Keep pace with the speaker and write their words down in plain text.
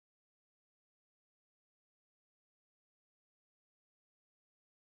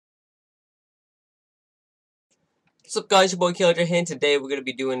What's up guys, your boy vKilljoyy here, and today we're going to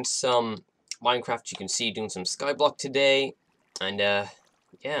be doing some Minecraft. You can see doing some Skyblock today, and yeah,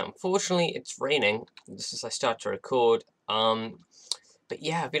 unfortunately it's raining just as I start to record. But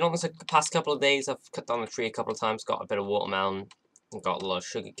yeah, I've been on this like the past couple of days. I've cut down the tree a couple of times, got a bit of watermelon, got a lot of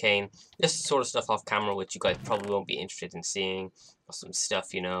sugar cane, just the sort of stuff off camera which you guys probably won't be interested in seeing. Got some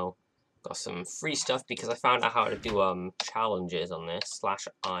stuff, you know, got some free stuff because I found out how to do challenges on this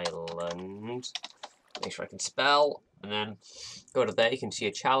 /island. Make sure I can spell, and then go to there. You can see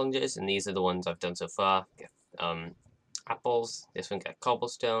your challenges, and these are the ones I've done so far. Get apples. This one get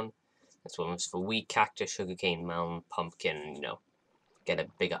cobblestone. This one was for wheat, cactus, sugarcane, melon, pumpkin. You know, get a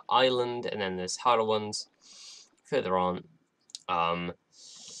bigger island, and then there's harder ones further on.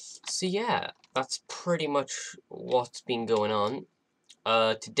 So yeah, that's pretty much what's been going on.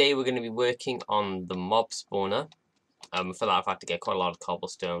 Today we're going to be working on the mob spawner. For that I've had to get quite a lot of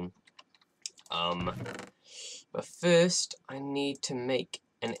cobblestone. But first I need to make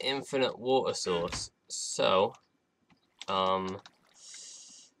an infinite water source. So,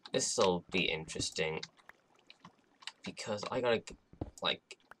 this'll be interesting because I gotta,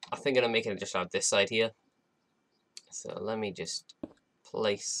 like, I think I'm gonna make it just out this side here. So let me just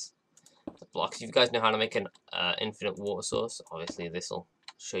place the blocks. If you guys know how to make an infinite water source, obviously this'll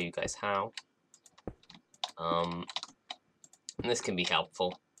show you guys how. And this can be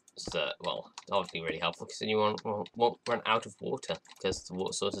helpful. So, well, obviously really helpful because then you won't run out of water because the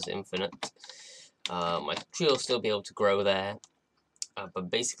water source is infinite. My tree will still be able to grow there,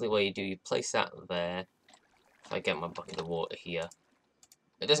 but basically what you do, you place that there. If I get my bucket of water here,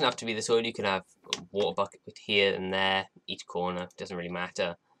 it doesn't have to be this order. You can have a water bucket here and there, each corner, doesn't really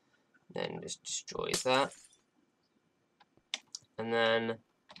matter. Then just destroys that, and then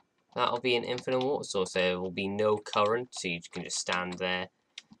that'll be an infinite water source. There will be no current, so you can just stand there.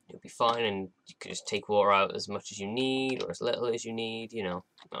 You'll be fine, and you can just take water out as much as you need, or as little as you need, you know.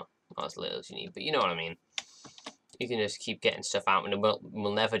 No, not as little as you need, but you know what I mean. You can just keep getting stuff out, and it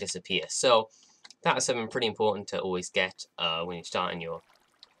will never disappear. So, that's something pretty important to always get when you're starting your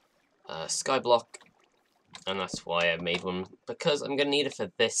Skyblock. And that's why I made one, because I'm going to need it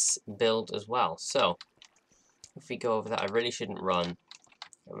for this build as well. So, if we go over that, I really shouldn't run.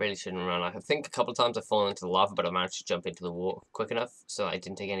 I think a couple of times I've fallen into the lava, but I managed to jump into the water quick enough so I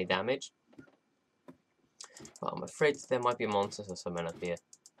didn't take any damage. But I'm afraid there might be monsters or something up here.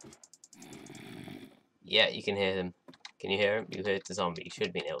 Yeah, you can hear him. Can you hear him? You heard the zombie. You should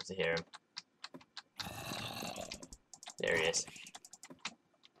have been able to hear him. There he is.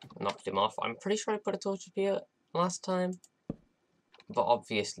 Knocked him off. I'm pretty sure I put a torch up here last time, but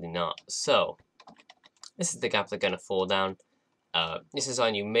obviously not. So, this is the gap they're going to fall down. This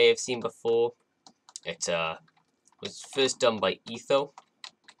design you may have seen before. It was first done by Etho.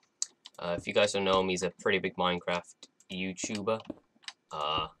 If you guys don't know him, he's a pretty big Minecraft YouTuber.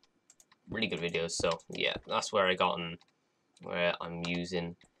 Really good videos. So yeah, that's where where I'm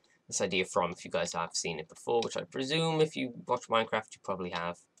using this idea from. If you guys have seen it before, which I presume if you watch Minecraft, you probably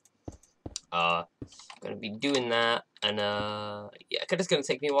have. Gonna be doing that, and yeah, it's gonna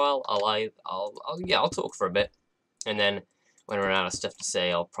take me a while. I'll talk for a bit, and then when I run out of stuff to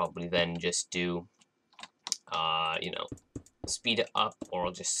say, I'll probably then just do, you know, speed it up, or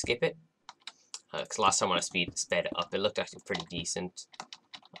I'll just skip it. Because last time when I sped it up, it looked actually pretty decent.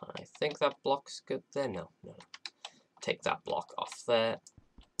 I think that block's good there. No. Take that block off there.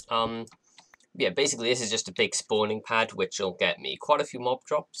 Yeah, basically this is just a big spawning pad, which will get me quite a few mob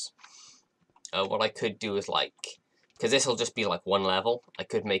drops. What I could do is, like, because this will just be like one level, I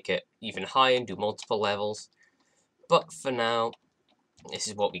could make it even higher and do multiple levels. But for now, this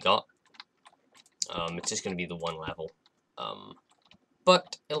is what we got. It's just going to be the one level.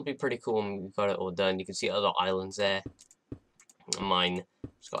 But it'll be pretty cool when we've got it all done. You can see other islands there. Mine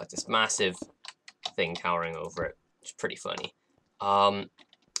just got like this massive thing towering over it, which is pretty funny.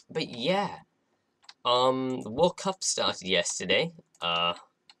 But yeah, the World Cup started yesterday. I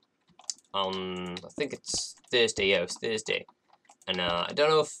think it's Thursday. Yeah, it was Thursday. And I don't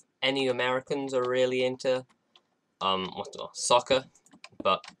know if any Americans are really into soccer,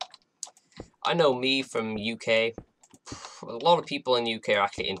 but I know me from UK. A lot of people in UK are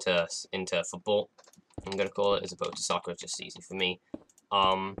actually into football, I'm gonna call it, as opposed to soccer. It's just easy for me.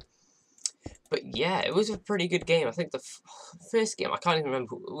 But yeah, it was a pretty good game. I think the first game, I can't even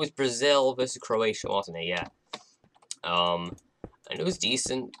remember. It was Brazil versus Croatia, wasn't it? Yeah. And it was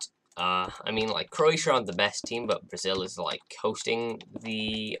decent. I mean, like, Croatia aren't the best team, but Brazil is, like, hosting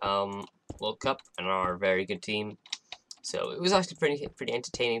the World Cup and are a very good team. So it was actually pretty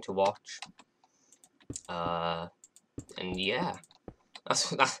entertaining to watch. And yeah,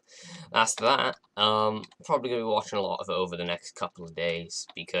 that's that. Probably gonna be watching a lot of it over the next couple of days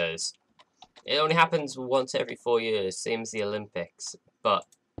because it only happens once every 4 years, same as the Olympics. But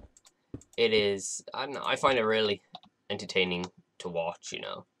it is, I don't know, I find it really entertaining to watch, you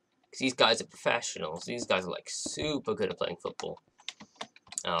know, because these guys are professionals. These guys are like super good at playing football.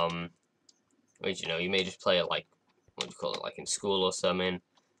 Which, you know, you may just play it like, what do you call it, like in school or something.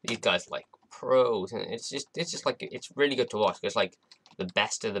 These guys are like pros, and it's just like, it's really good to watch. It's like the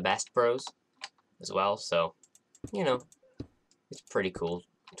best of the best pros as well, so, you know, it's pretty cool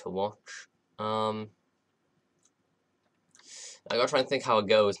to watch. I gotta try and think how it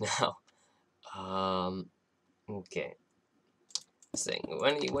goes now. Okay. Thing.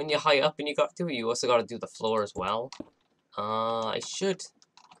 When you're high up and you got to it, you also got to do the floor as well. I should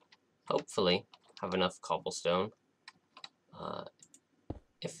hopefully have enough cobblestone.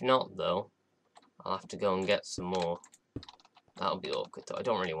 If not, though, I'll have to go and get some more. That'll be awkward, though. I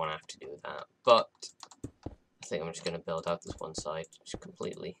don't really want to have to do that, but I think I'm just going to build out this one side just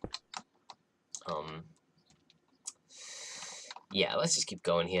completely. Yeah, let's just keep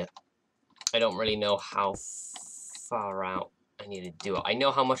going here. I don't really know how far out I need to do it. I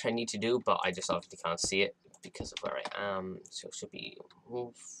know how much I need to do, but I just obviously can't see it because of where I am. So it should be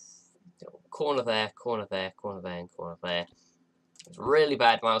corner there, corner there, corner there, and corner there. It's really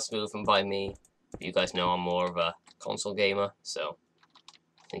bad mouse movement by me. You guys know I'm more of a console gamer, so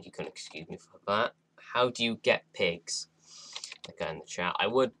I think you can excuse me for that. How do you get pigs? That guy in the chat. I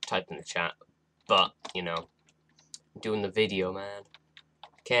would type in the chat, but you know, I'm doing the video, man.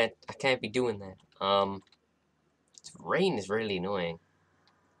 I can't be doing that. This rain is really annoying.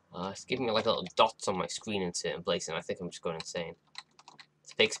 It's giving me like little dots on my screen in certain places, and I think I'm just going insane.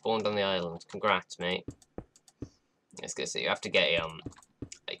 It's pig spawned on the island. Congrats, mate. Let's go see. You have to get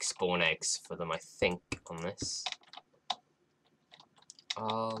like spawn eggs for them, I think, on this.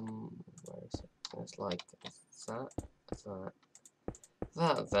 Where is it? It's like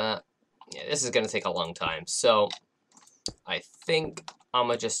that. Yeah, this is gonna take a long time, so I think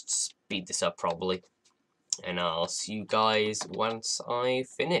I'ma just speed this up probably, and I'll see you guys once I've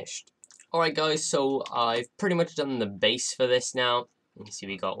finished. Alright guys, so I've pretty much done the base for this now. You can see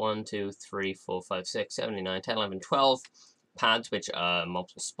we got 1, 2, 3, 4, 5, 6, 7, 9, 10, 11, 12 pads which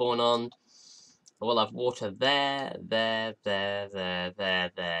mobs will spawn on. We'll have water there,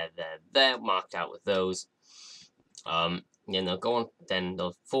 marked out with those. Then they'll go on, then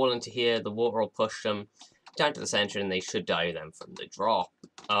they'll fall into here, the water will push them down to the center, and they should die then from the drop.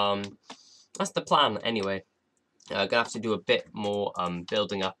 That's the plan anyway. Gonna have to do a bit more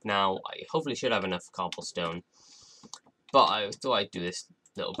building up now. I hopefully should have enough cobblestone, but I thought I'd do this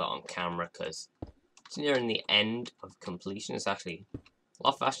little bit on camera because it's nearing the end of completion. It's actually a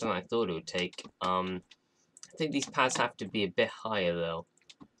lot faster than I thought it would take. I think these pads have to be a bit higher though,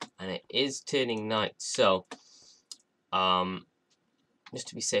 and it is turning night, so just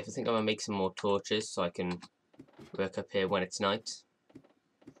to be safe, I think I'm gonna make some more torches so I can work up here when it's night,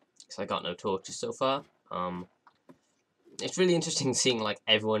 because I got no torches so far. It's really interesting seeing like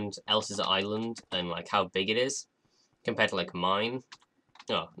everyone else's island and like how big it is compared to like mine.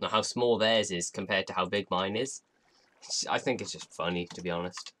 No, how small theirs is compared to how big mine is. I think it's just funny, to be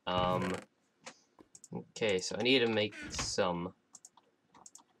honest. Okay, so I need to make some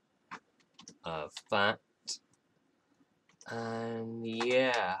of that. And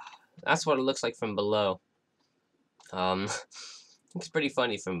yeah, that's what it looks like from below. It's pretty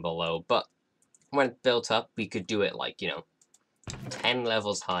funny from below, but when it's built up, we could do it like, you know, 10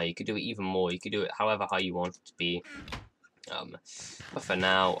 levels high. You could do it even more. You could do it however high you want it to be. But for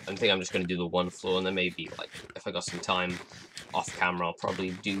now, I think I'm just going to do the one floor, and then maybe, like, if I got some time off camera, I'll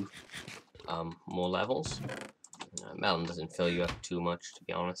probably do more levels. Melon doesn't fill you up too much, to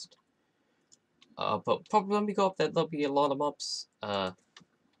be honest. But probably when we go up there, there'll be a lot of mobs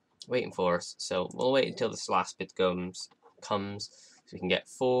waiting for us. So we'll wait until this last bit comes, so we can get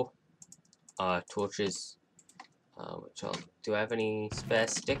 4 torches. Which do I have any spare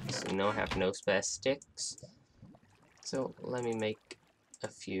sticks? No, I have no spare sticks. So let me make a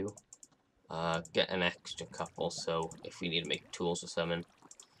few. Get an extra couple, so if we need to make tools or something,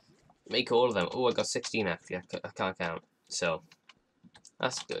 make all of them. Oh, I got 16 actually. I can't count. So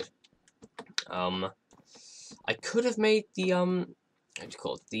that's good. I could have made the what do you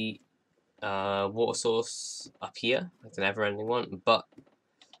call it? The water source up here, like the never-ending one, but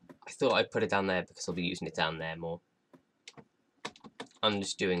I thought I'd put it down there because I'll be using it down there more. I'm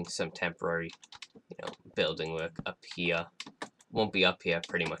just doing some temporary, you know, building work up here. Won't be up here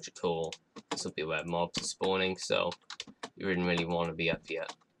pretty much at all. This will be where mobs are spawning, so you wouldn't really want to be up here.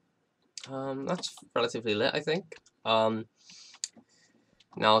 That's relatively lit, I think.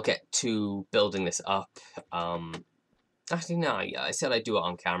 Now I'll get to building this up. Actually, no, yeah, I said I'd do it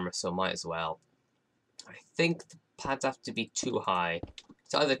on camera, so might as well. I think the pads have to be too high.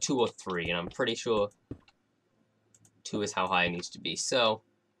 It's either 2 or 3, and I'm pretty sure 2 is how high it needs to be. So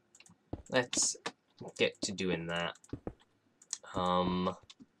let's get to doing that.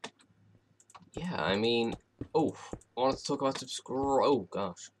 Yeah, I mean, oh, I wanted to talk about oh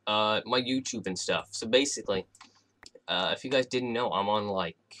gosh, my YouTube and stuff. So basically, if you guys didn't know, I'm on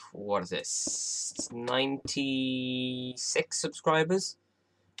like, what is this, 96 subscribers,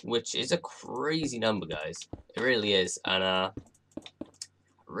 which is a crazy number, guys. It really is, and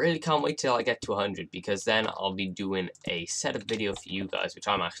really can't wait till I get to 100, because then I'll be doing a setup video for you guys, which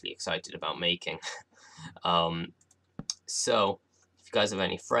I'm actually excited about making. So if you guys have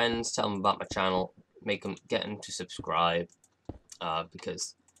any friends, tell them about my channel, get them to subscribe,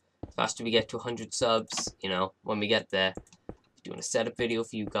 because faster we get to 100 subs, you know, when we get there, doing a setup video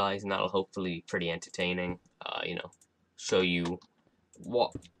for you guys, and that'll hopefully be pretty entertaining. You know, show you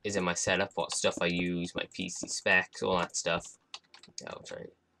what is in my setup, what stuff I use, my PC specs, all that stuff. Which I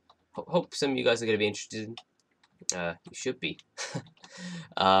hope some of you guys are going to be interested in. You should be.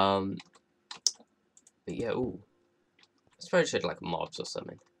 But yeah, ooh. I suppose I should like mobs or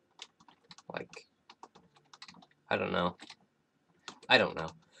something. Like, I don't know.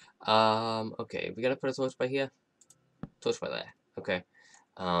 Okay, we gotta put a torch by here. Torch by there. Okay.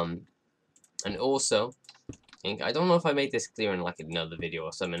 And also, I don't know if I made this clear in like another video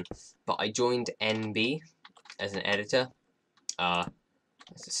or something, but I joined NB as an editor.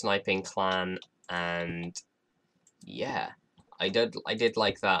 It's a sniping clan, and yeah, I did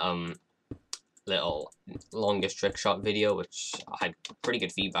like that little longest trick shot video, which I had pretty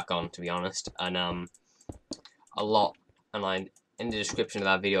good feedback on, to be honest, and in the description of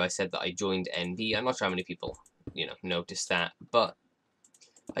that video I said that I joined NB. I'm not sure how many people, you know, noticed that, but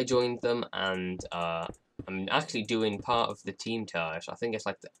I joined them, and I'm actually doing part of the team Taj. I think it's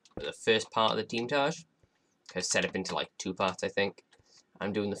like the first part of the team Taj. It's set up into like 2 parts, I think.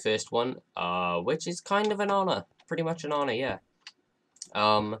 I'm doing the first one, which is kind of an honor, pretty much an honor, yeah.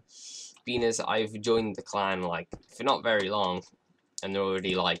 Being as I've joined the clan like for not very long, and they're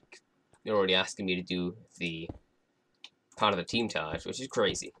already asking me to do the part of the team Taj, which is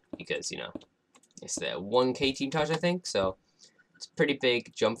crazy because, you know, it's the 1K team Taj, I think. So it's a pretty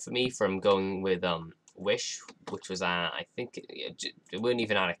big jump for me from going with Wish, which was at, I think they weren't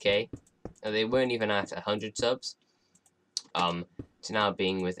even at a K. They weren't even at 100 subs. To now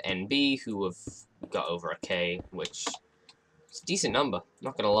being with NB, who have got over a K, which is a decent number,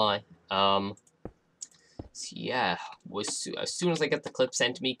 not gonna lie. So yeah, as soon as I get the clip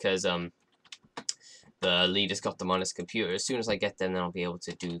sent to me, because the leader's got them on his computer, as soon as I get them, then I'll be able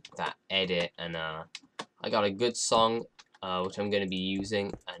to do that edit, and I got a good song, which I'm gonna be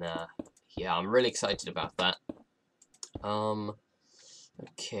using, and yeah, I'm really excited about that.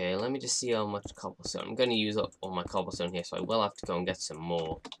 Okay, let me just see how much cobblestone. I'm gonna use up all my cobblestone here, so I will have to go and get some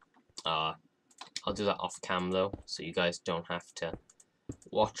more. I'll do that off cam though, so you guys don't have to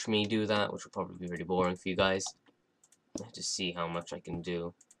watch me do that, which will probably be really boring for you guys. Let's just see how much I can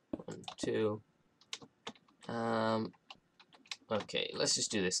do. 1, 2. Okay, let's just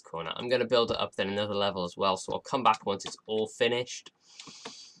do this corner. I'm gonna build it up then another level as well, so I'll come back once it's all finished.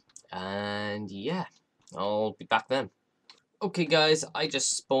 And yeah, I'll be back then. Okay guys, I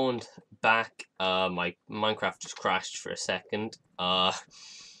just spawned back. My Minecraft just crashed for a second. Not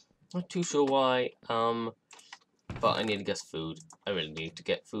too sure why. But I need to get food. I really need to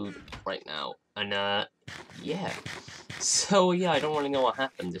get food right now. And yeah. So yeah, I don't really know what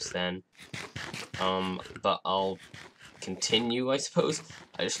happened just then. But I'll continue, I suppose.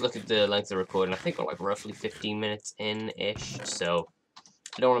 I just look at the length of the recording. I think we're like roughly 15 minutes in-ish. So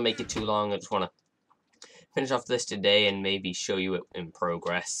I don't want to make it too long. I just want to finish off this today and maybe show you it in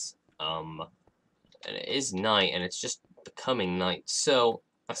progress. And it is night, and it's just becoming night, so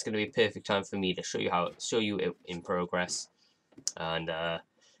that's going to be a perfect time for me to show you it in progress. And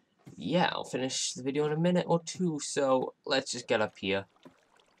yeah, I'll finish the video in a minute or 2. So let's just get up here.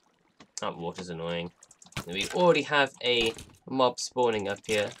 That water's annoying. And we already have a mob spawning up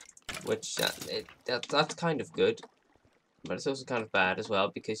here, which that's kind of good, but it's also kind of bad as well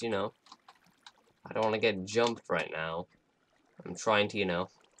because, you know, I don't want to get jumped right now. I'm trying to, you know,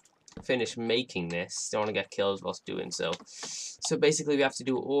 finish making this. Don't want to get killed whilst doing so. So basically we have to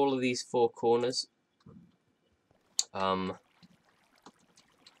do all of these 4 corners. I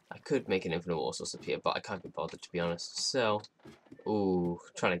could make an infinite wall source up here, but I can't be bothered, to be honest. So, ooh,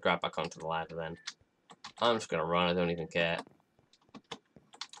 trying to grab back onto the ladder then. I'm just gonna run, I don't even care.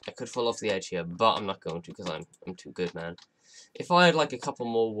 I could fall off the edge here, but I'm not going to because I'm too good, man. If I had like a couple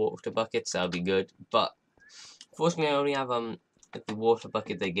more water buckets, that would be good. But fortunately, I only have the water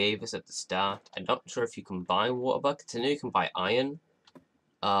bucket they gave us at the start. I'm not sure if you can buy water buckets. I know you can buy iron,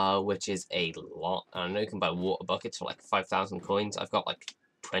 which is a lot. I know you can buy water buckets for like 5,000 coins. I've got like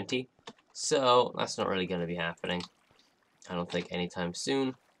 20, so that's not really going to be happening. I don't think anytime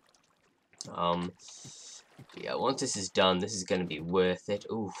soon. Yeah, once this is done, this is going to be worth it.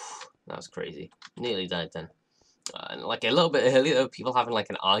 Oof, that was crazy. Nearly died then. And like a little bit earlier, though, people having like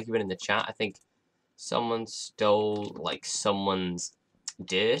an argument in the chat. I think someone stole like someone's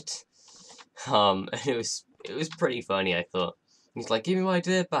dirt. And it was pretty funny. I thought he's like, "Give me my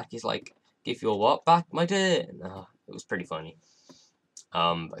dirt back." He's like, "Give your what back? My dirt." And, it was pretty funny.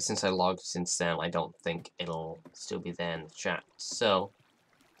 But since I logged since then, I don't think it'll still be there in the chat. So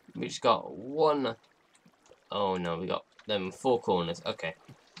we just got one. Oh no, we got them 4 corners. Okay.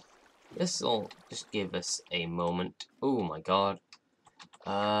 This'll just give us a moment. Oh my god.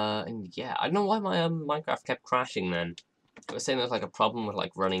 And yeah, I don't know why my Minecraft kept crashing then. It was saying there's like a problem with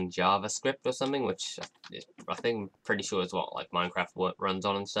like running JavaScript or something, which I think I'm pretty sure is what like Minecraft runs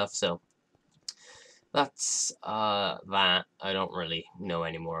on and stuff. So that's that. I don't really know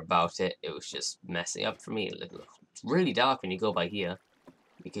any more about it. It was just messing up for me. It's really dark when you go by here.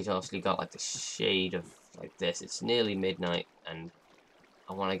 Because you obviously got like the shade of like this. It's nearly midnight, and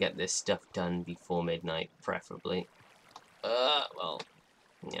I want to get this stuff done before midnight, preferably. Well,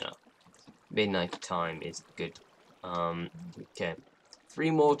 you know, midnight time is good. Okay.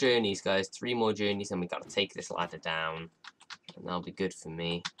 3 more journeys, guys. 3 more journeys, and we gotta take this ladder down, and that'll be good for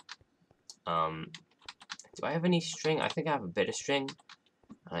me. Do I have any string? I think I have a bit of string.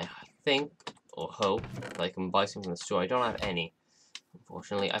 I think, or hope, that I can buy some from the store. I don't have any,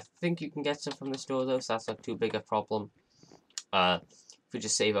 unfortunately. I think you can get some from the store, though, so that's not too big a problem. If we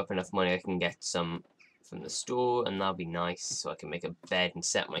just save up enough money, I can get some from the store, and that'll be nice, so I can make a bed and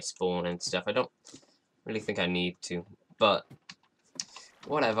set my spawn and stuff. I don't really think I need to, but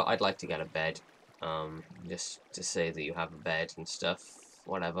whatever. I'd like to get a bed, just to say that you have a bed and stuff.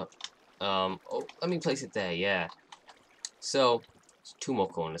 Whatever. Oh, let me place it there. Yeah. So 2 more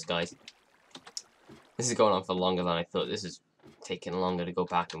corners, guys. This is going on for longer than I thought. This is taking longer to go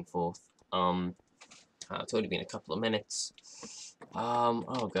back and forth. It's only been a couple of minutes.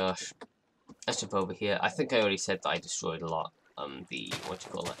 Oh gosh. Let's jump over here. I think I already said that I destroyed a lot. The, what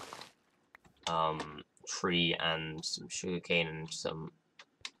you call it? Tree and some sugarcane and some,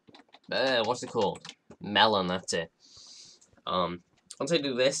 what's it called? Melon, that's it. Once I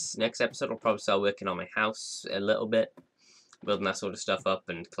do this, next episode I'll probably start working on my house a little bit. Building that sort of stuff up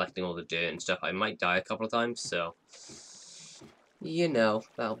and collecting all the dirt and stuff. I might die a couple of times, so you know,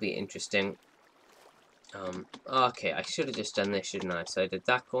 that'll be interesting. Okay, I should have just done this, shouldn't I? So I did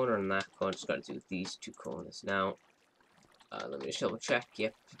that corner and that corner. Just got to do these 2 corners now. Let me just double check.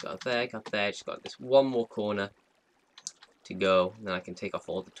 Yep, got there, got there. Just got this 1 more corner to go. And then I can take off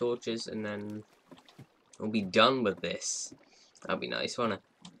all the torches, and then we'll be done with this. That'll be nice, won't it?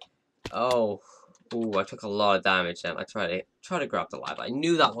 Oh, ooh, I took a lot of damage then. I tried to grab the ladder. I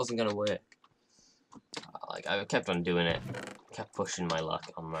knew that wasn't gonna work. Like I kept on doing it, kept pushing my luck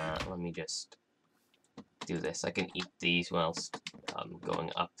on that. Let me just do this. I can eat these whilst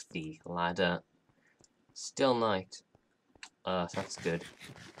going up the ladder. Still night. So that's good.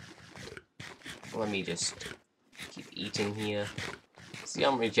 Let me just keep eating here. See,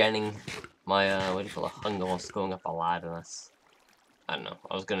 I'm regenerating my what do you call it, hunger whilst going up a ladder. That's, I don't know.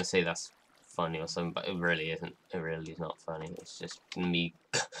 I was gonna say that's funny or something, but it really isn't. It really is not funny. It's just me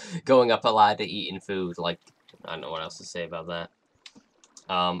going up a ladder, eating food. Like, I don't know what else to say about that.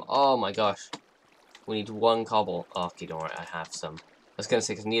 Oh my gosh. We need 1 cobble. Oh, okay, don't worry, I have some. I was gonna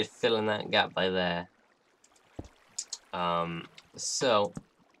say, because I need to fill in that gap by there. So,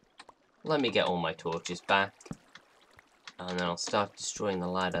 let me get all my torches back. And then I'll start destroying the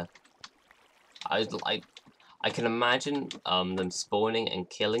ladder. I can imagine them spawning and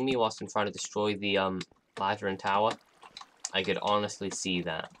killing me whilst I'm trying to destroy the ladder and tower. I could honestly see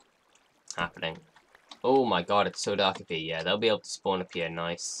that happening. Oh my god, it's so dark up here. Yeah, they'll be able to spawn up here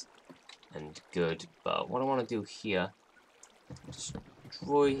nice and good. But what I want to do here,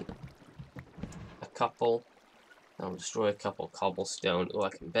 destroy a couple. I'll destroy a couple cobblestone. Oh, I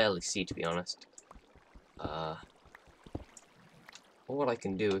can barely see, to be honest. What I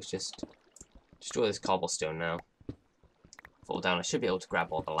can do is just destroy this cobblestone now. Fall down. I should be able to grab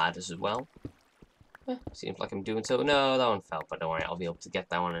all the ladders as well. Seems like I'm doing so. No, that one fell, but don't worry, I'll be able to get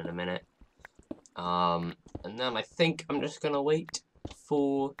that one in a minute. And then I think I'm just gonna wait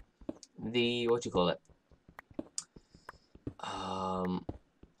for the, what do you call it? What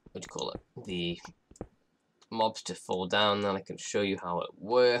do you call it? The mobs to fall down, then I can show you how it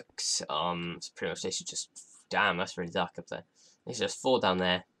works. So pretty much they should just, damn, that's really dark up there. They should just fall down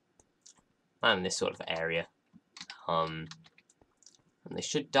there, and in this sort of area. And they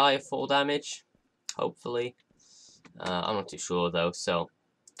should die of fall damage, hopefully. I'm not too sure though, so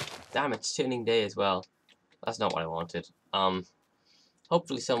damn, it's turning day as well. That's not what I wanted.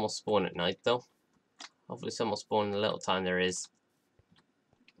 Hopefully some will spawn at night though. Hopefully some will spawn in the little time there is.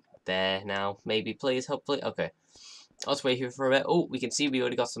 There now, maybe, please, hopefully. Okay, let's wait here for a bit. Oh, we can see we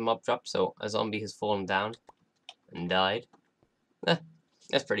already got some mob drops, so a zombie has fallen down and died.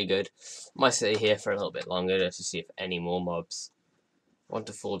 That's pretty good. Might stay here for a little bit longer just to see if any more mobs want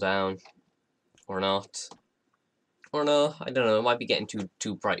to fall down or not. Or no, I don't know, it might be getting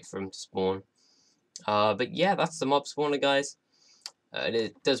too bright for them to spawn. But yeah, that's the mob spawner, guys.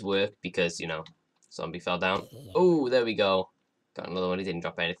 It does work because, you know, zombie fell down. Oh, there we go. Got another one, he didn't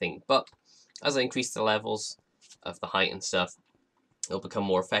drop anything. But as I increase the levels of the height and stuff, it'll become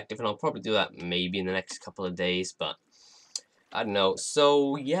more effective, and I'll probably do that maybe in the next couple of days, but I don't know.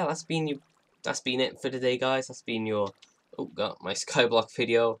 So yeah, that's been it for today, guys. That's been your got my Skyblock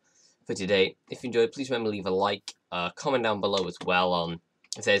video for today. If you enjoyed, please remember to leave a like, comment down below as well on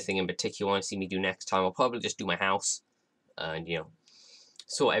if there's anything in particular you want to see me do next time. I'll probably just do my house and, you know,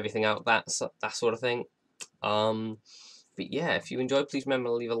 sort everything out, that sort of thing. But yeah, if you enjoyed, please remember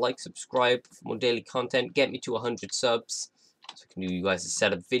to leave a like, subscribe for more daily content, get me to 100 subs, so I can do you guys a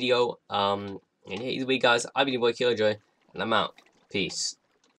setup video. And yeah, either way, guys, I've been your boy vKilljoyy, and I'm out. Peace.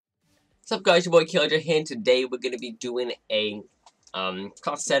 What's up, guys? Your boy vKilljoyy here, and today we're going to be doing a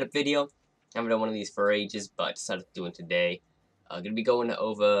class setup video. I haven't done one of these for ages, but I decided to do it today. I'm going to be going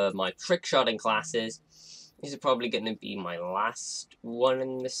over my trick-shotting classes. This is probably going to be my last one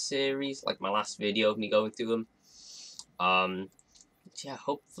in the series, like my last video of me going through them. Yeah,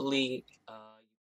 hopefully